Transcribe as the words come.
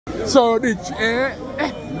Shoreditch, eh?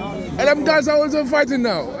 And them guys are also fighting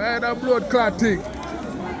now. That blood clot thing.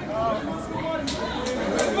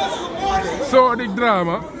 Shoreditch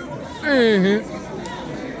drama.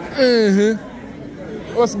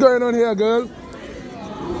 What's going on here, girl?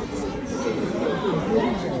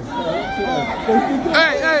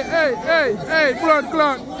 Hey, blood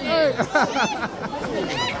clot. Hey.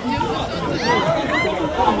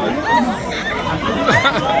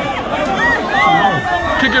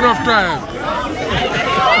 Kicking off time.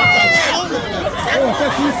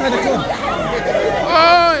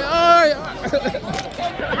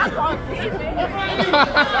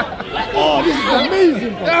 Oh, this is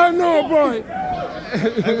amazing, bro. I know, boy.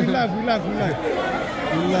 We laugh.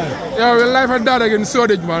 Yeah, we live and that again,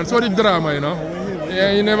 Shoreditch, man. Shoreditch drama, you know.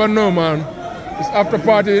 Yeah, you never know, man. It's after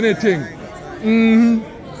party, anything.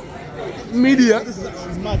 Media. This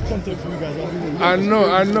is mad content for you guys. I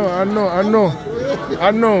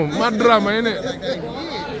know. Mad drama, innit?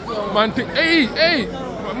 Man, think, hey.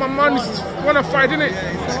 My man is wanna fight, innit?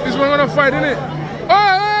 This one wanna fight, innit?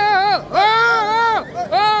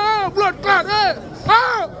 Oh, blood clot, hey!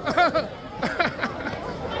 Oh!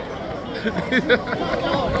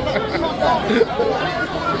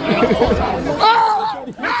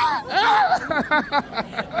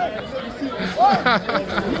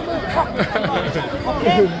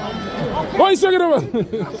 Why are you talking about?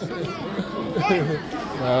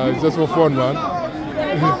 It's just for fun, man.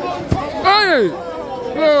 Hey!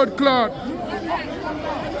 Blood clot.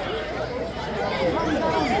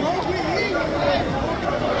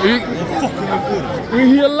 We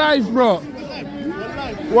here live, bro.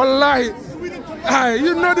 Wallahi. Aye,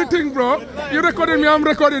 you know the thing, bro. You recording me, I'm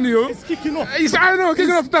recording you. It's kicking off. I know,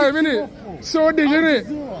 kicking off time, innit? Shoreditch, innit?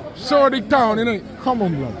 Shoreditch town, innit? Come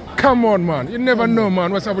on, blood. Come on, man. You never know,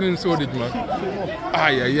 man, what's happening in Shoreditch, man.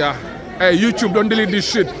 Yeah. Hey, YouTube, don't delete this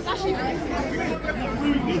shit.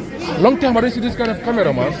 Long time I didn't see this kind of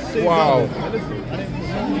camera, man. Wow.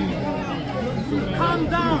 Calm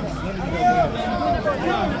down.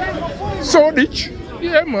 Shoreditch?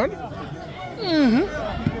 Yeah, man.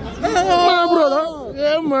 My brother.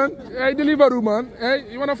 Yeah, man. Hey, Deliveroo, man. Hey,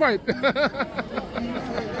 you wanna fight?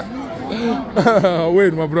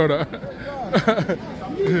 Wait, my brother.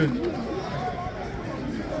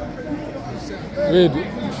 Wait,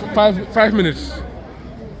 5 minutes.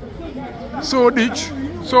 Shoreditch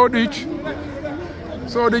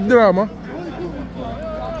drama.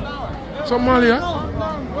 Somalia.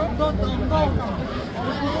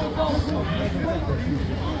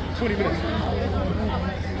 20 minutes.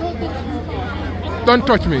 Don't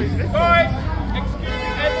touch me.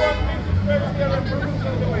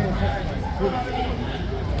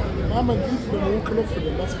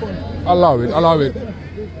 Allow it.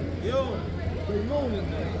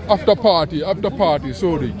 After party,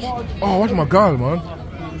 Shoreditch. Oh, what's my girl, man?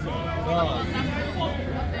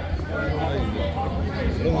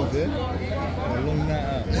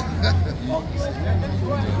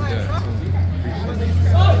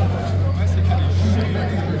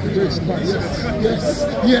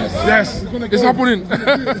 Yes. It's happening.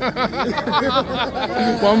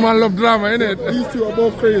 One man love drama, innit? These two are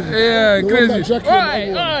both crazy. Yeah, crazy.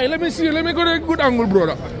 Hey, let me see. Let me go to a good angle,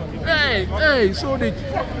 brother. Hey, Shoreditch.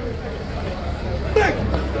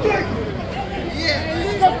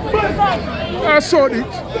 Shoreditch.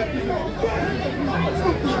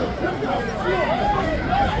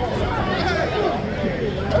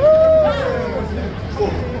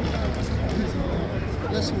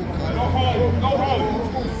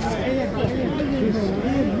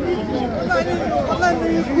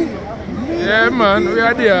 Yeah, man, we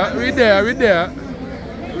are there. We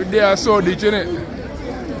there, Shoreditch, innit?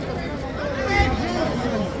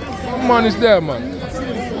 Man is there, man.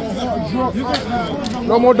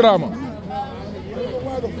 No more drama.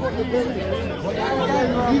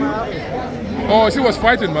 Oh, she was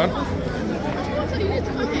fighting, man.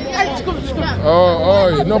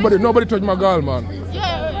 Oh, nobody touched my girl, man.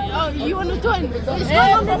 You want to join? It's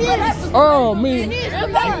going on the news. Oh, me.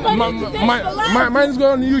 Mine's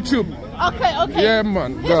going on YouTube. Okay. Yeah,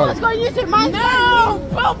 man. This one's going on YouTube, man. No!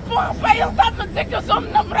 Ele tá me dizer que eu sou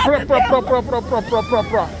namorada dele.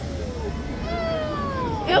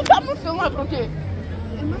 Ele tá me filmando por quê?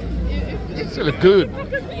 It's really good.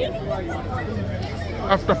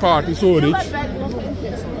 After party, Shoreditch.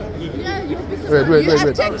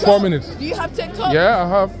 Wait. 4 minutes. Do you have TikTok? Yeah, I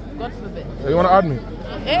have. God forbid. You want to add me?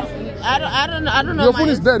 I don't know. Your phone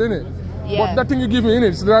is dead, innit? Yeah. But that thing you give me, innit?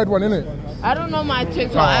 It's the right one, innit? I don't know my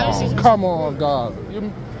TikTok. Oh, come on, God.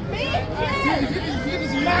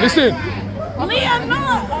 Listen. Leah,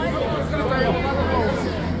 no.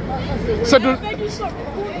 Settle.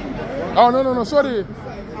 Oh, no, sorry.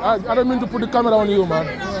 I don't mean to put the camera on you, man.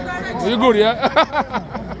 You good, yeah?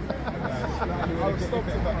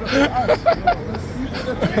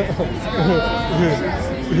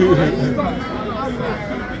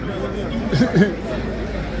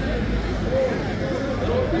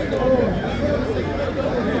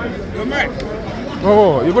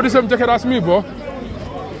 Oh, you got the same jacket as me, bro.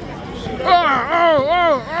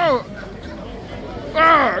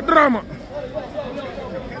 Drama.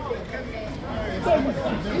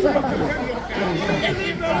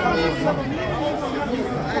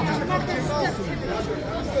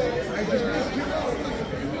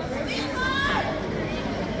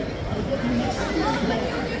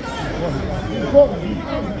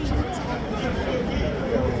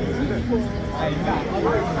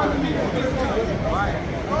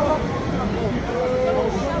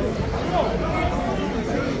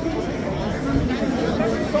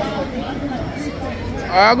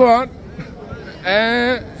 Go on.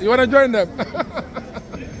 You want to join them?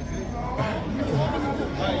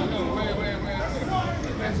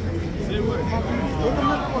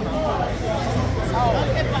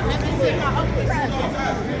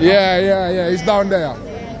 Yeah. He's down there.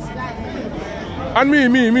 And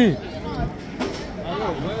me.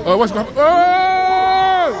 What's going on?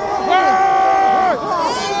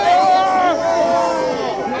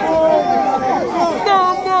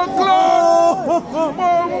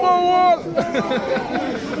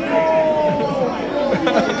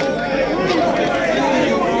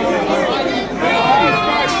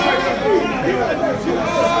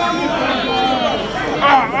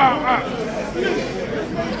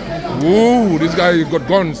 Ooh, this guy got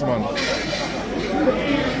guns, man.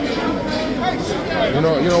 You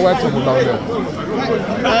know Whitechapel down there.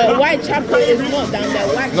 Whitechapel is not down there.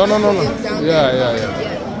 Whitechapel No. is down Yeah.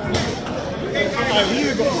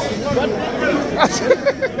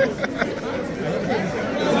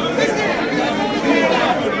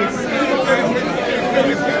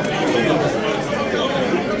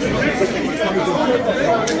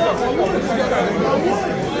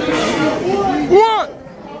 What?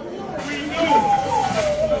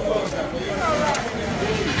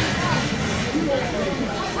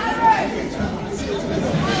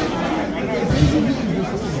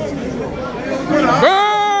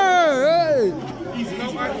 Hey!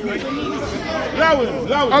 Allow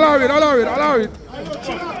it.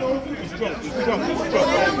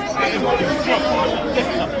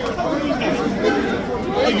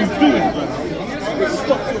 What are you doing, man?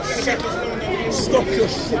 Stop your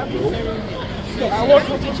shit, bro. What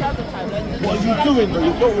are you doing, though?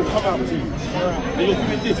 Your dog will come out to you. And you're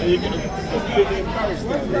doing this, and you're going to be embarrassed.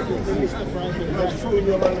 You're throwing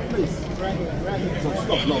you around the place.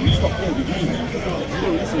 Stop,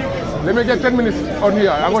 Let me get 10 minutes on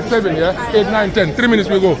here. I got 7, yeah? 8, 9, 10. 3 minutes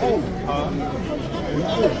we go.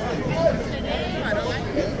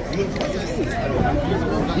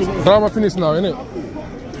 Drama finished now, innit?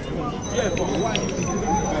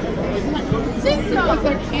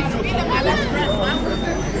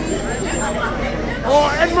 Oh,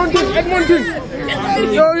 Edmonton.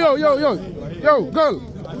 Yo, girl.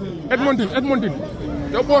 Edmonton.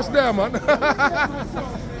 Your boss there, man.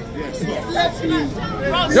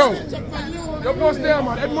 Yo, your boss there,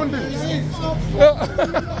 man. Edmonton.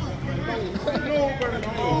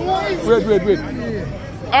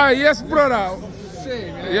 Wait. Yes, brother.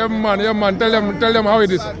 Yeah, man. Tell them how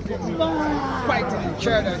it is. Fighting each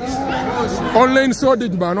other. Only in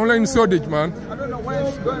Shoreditch, man. I don't know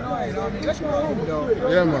what's going on. Let's go home, though.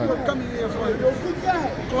 Yeah, man. People coming here for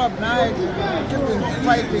club night, keeping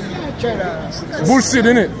fighting each other. It's bullshit,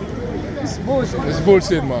 innit? It's bullshit. It's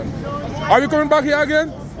bullshit, man. Are you coming back here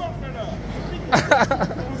again?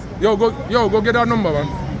 Yo, go get that number, man.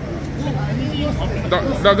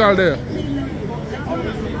 That girl there.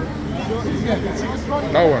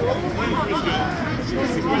 That one.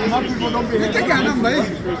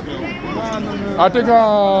 I take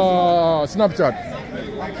a Snapchat.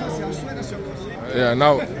 Yeah,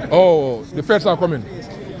 now. Oh, the feds are coming.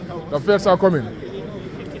 The feds are coming.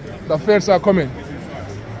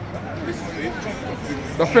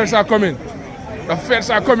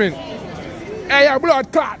 Hey, your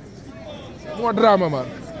blood clot. More drama, man.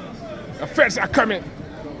 The feds are coming.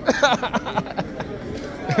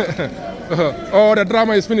 Oh, the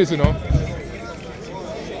drama is finished, you know.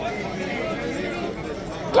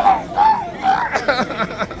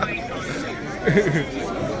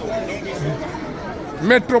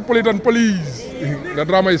 Metropolitan Police. The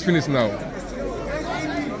drama is finished now.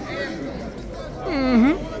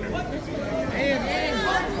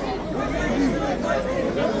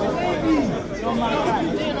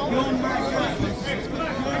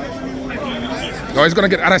 Oh, he's gonna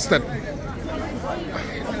get arrested.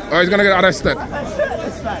 Oh, he's gonna get arrested.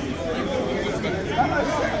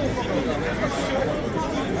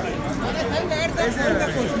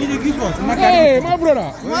 Hey, my brother.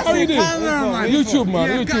 How you doing? YouTube, man.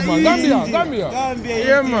 YouTube, man. Gambia.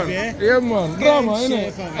 Yeah, man. Yeah, man. Drama,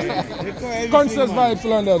 innit? Conscious vibes,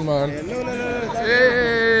 London, man.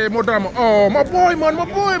 Hey, more drama. Oh, my boy, man.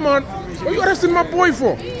 What are you arresting my boy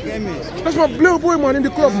for? That's my blue boy, man, in the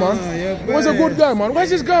club, man. He was a good guy, man. Where's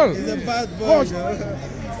this girl? He's a bad boy,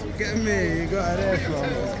 Get me. You got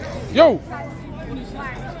arrested. Yo.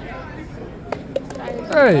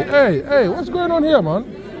 Hey, what's going on here, man?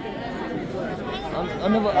 I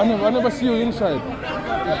never see you inside.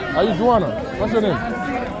 Are you Joanna? What's your name?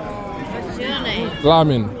 What's your name?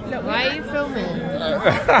 Lamin. Why are you filming?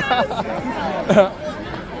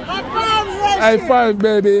 High five,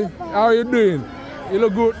 baby. How are you doing? You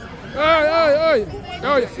look good. Hey.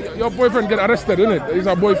 Oh, your boyfriend get arrested, innit? He's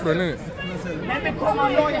a boyfriend, innit?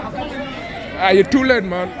 You're too late,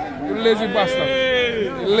 man. You lazy bastard.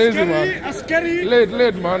 You're lazy, man.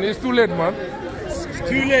 Late, man. It's too late, man.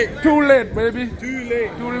 Too late, baby.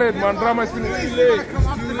 Too late, man. Drama is finished.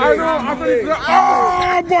 I know.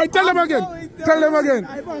 Oh, boy. Tell them again.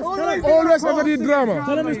 Always after the drama.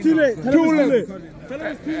 Tell them it's too late. Too late.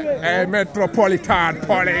 Hey, Metropolitan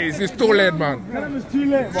Police. It's too late, man. Tell them it's too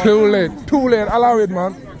late. Too late. Allow it,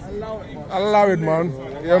 man.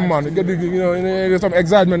 Yeah, man. You get the, there's some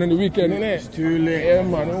excitement in the weekend, innit? It's too late. Yeah,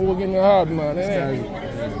 man. I'm working hard, man. Innit?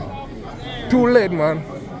 Too late, man.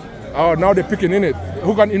 Oh, now they're picking in it.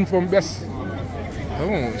 Who can inform best?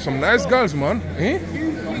 Oh, some nice girls, man. Eh?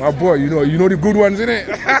 My boy, you know the good ones, innit?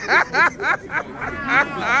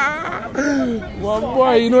 My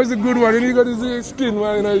boy, you know it's a good one. You got to see his skin,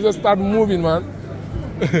 man. You just start moving, man.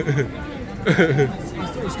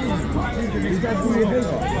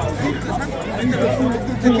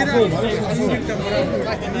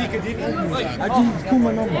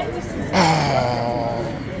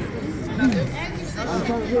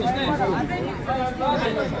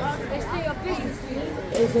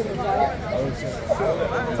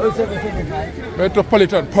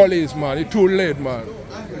 Metropolitan Police, man. It's too late, man.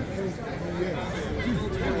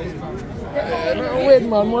 Wait,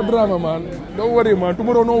 man. More drama, man. Don't worry, man.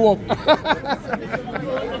 Tomorrow no work.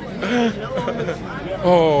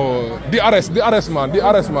 Oh, the arrest, man.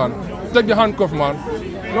 Take the handcuff, man.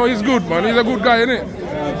 No, he's good, man. He's a good guy, innit?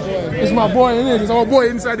 He's my boy, innit? He's our boy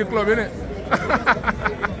inside the club, innit?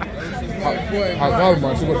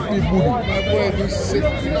 Man, she got big booty. My boy do sick.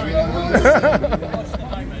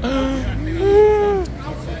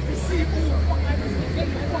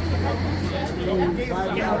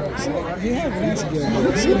 He have nice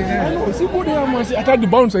girls. See what they have, man. She attacked the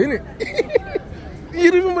bouncer, innit?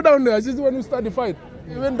 You remember down there? She's the one who started the fight.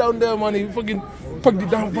 He went down there, man. He fucking fucked the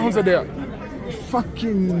damn bouncer there.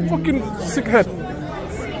 Fucking sick head.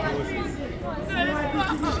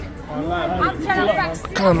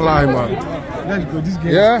 Can't lie, man. Let's go. This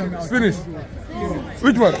game. Yeah, it's finished.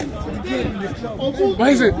 Which one? Why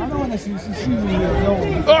is it? Oh,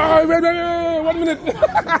 wait, 1 minute.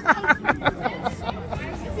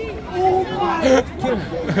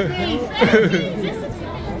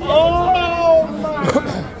 Oh,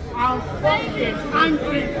 I'm fucking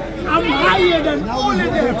angry. I'm higher than all of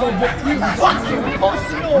them. You fucking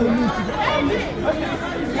pussy.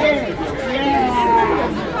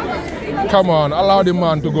 Come on, allow the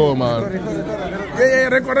man to go, man. Yeah,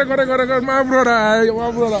 record, my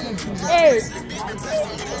brother. Hey!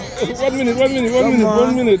 1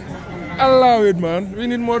 minute. Allow it, man. We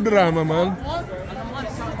need more drama, man.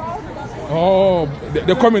 Oh,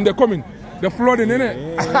 they're coming. They're flooding, innit?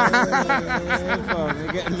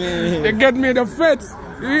 They get me, the feds.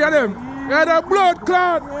 You hear them? Yeah, the blood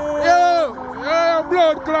clot. Yeah,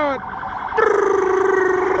 blood clot.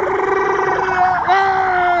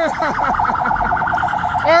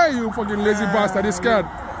 Hey, you fucking lazy bastard, he's scared.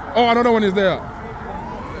 Oh, another one is there.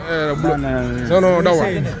 No, that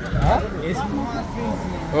one.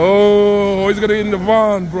 Oh, he's gonna get in the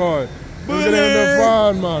van, bro. He's gonna get in the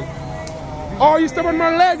van, man. Oh, you step on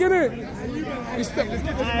my leg, innit? You step.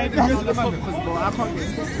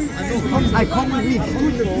 I come with me.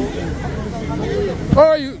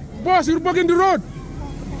 Oh, you, boss, you're blocking the road.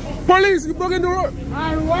 Police, you're blocking the road.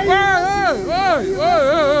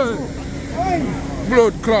 Hey.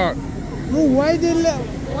 Blood clot. No, why they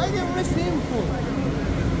arrest him for?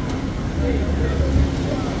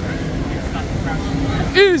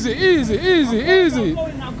 Easy.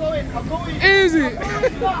 I'm going. Easy.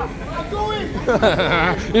 I'm going.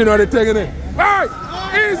 You know they're taking it. Hey!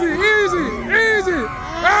 Easy. Hey!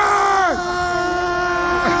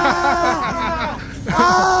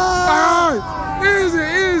 Easy,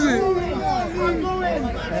 easy.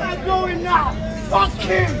 I'm going now. Fuck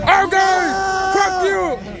him. Okay. Fuck you.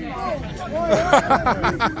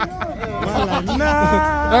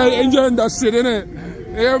 Hey, enjoying that shit, innit?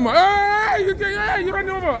 Yeah, man. Hey, you run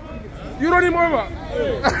him over. You run him over.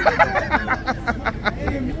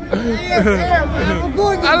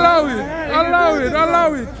 Allow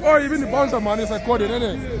it. Oh, even the bouncer man is according,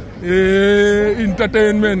 innit?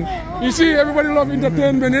 Entertainment. You see, everybody love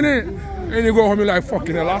entertainment, innit? And you go home, you're like,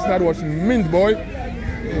 fucking hell, last night was mint, boy.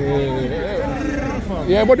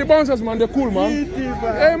 Yeah, but the bouncers, man, they're cool, man.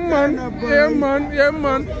 Yeah,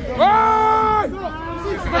 man. Oh!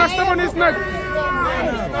 Gonna step on his neck.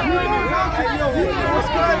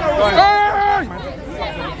 Hey!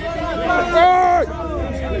 Hey!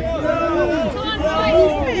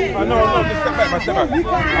 I know, just step back. I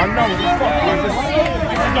know,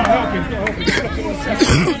 it's not helping.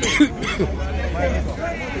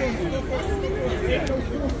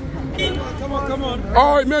 Come on.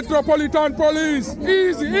 Alright, Metropolitan Police.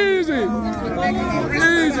 Easy.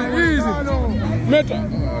 Metro.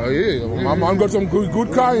 Yeah, my man got some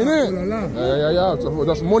good car in it. Yeah. So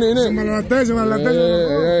that's money in it. Yeah.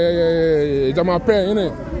 It's my pay in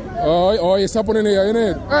it. Oh, it's happening here in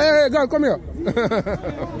it. Hey, girl, come here.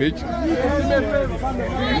 Bitch.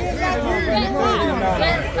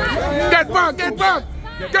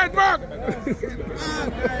 Get back.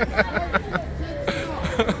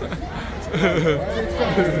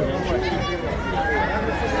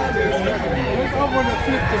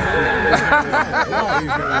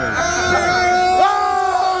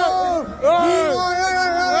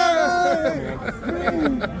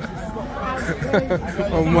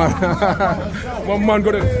 Oh man, my man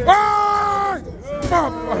got it.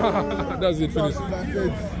 That's it, finish.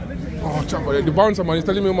 Oh, chopper, the bouncer man is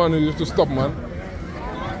telling me, man, to stop, man.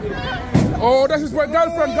 Oh, that's his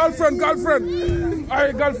girlfriend.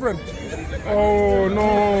 Hey, girlfriend. Oh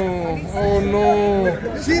no.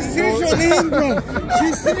 She's finished on him, bro.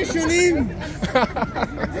 She's finished on him.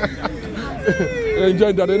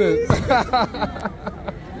 Enjoy that, innit?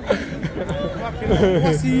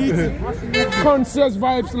 What's he eating? Conscious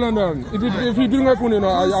vibes, London. If you bring my phone, you know,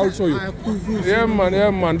 I'll show you. Yeah,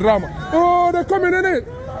 man. Drama. Oh, they're coming, innit?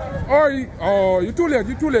 Oh, you too late.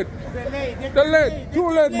 They're late. Too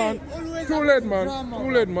late, man.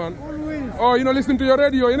 Oh, you know, listen to your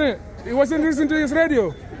radio, innit? He wasn't listening to his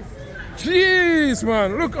radio. Jeez,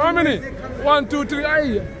 man. Look, how many? 1, 2, 3.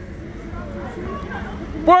 Aye.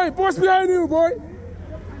 Boy, post behind you, boy.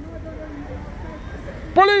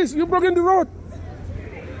 Police, you broke in the road.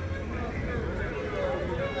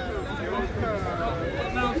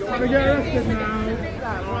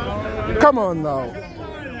 Come on now.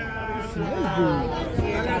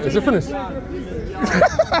 Is it finished?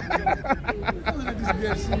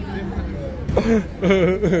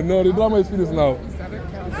 No, the drama is finished now.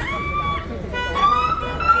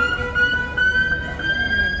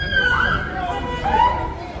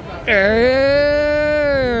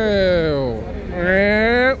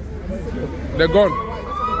 They're gone.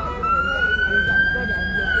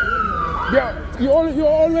 Yeah, you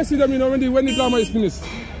always see them, you know, when the drama is finished.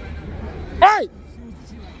 Hey!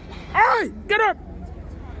 Get up!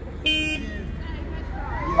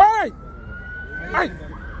 Hey!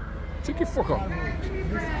 Cheeky fucker.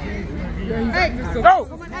 Hey! Oh!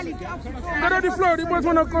 Get on the floor. The boys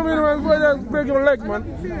want to come in and break your leg, man.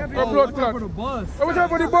 Your blood clot. Oh, what's up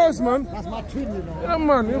for the boss, man? That's my twin, you know. Yeah,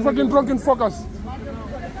 man. You fucking drunken fuckers.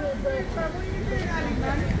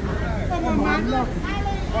 Come on, man.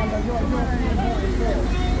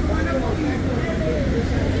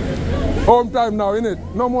 Home time now, innit?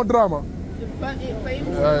 No more drama.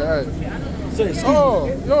 Hey. Oh,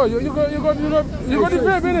 yo, you got the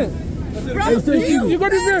vape, innit? You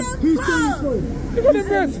got the vape. Who stole his phone? You got the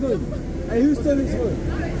vape. Hey, who stole his phone?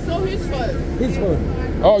 So his phone. His phone.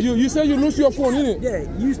 Oh, you say you lose your phone, innit? Yeah,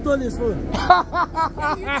 you stole his phone.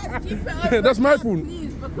 That's my phone.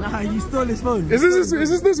 Nah, you stole his phone. Is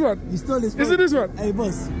this one? You stole his phone. Is it this one? Hey,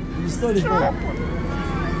 boss, you stole his phone.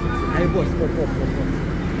 Hey, boss.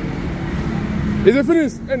 Is it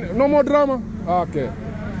finished? No more drama? Okay.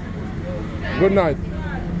 Good night.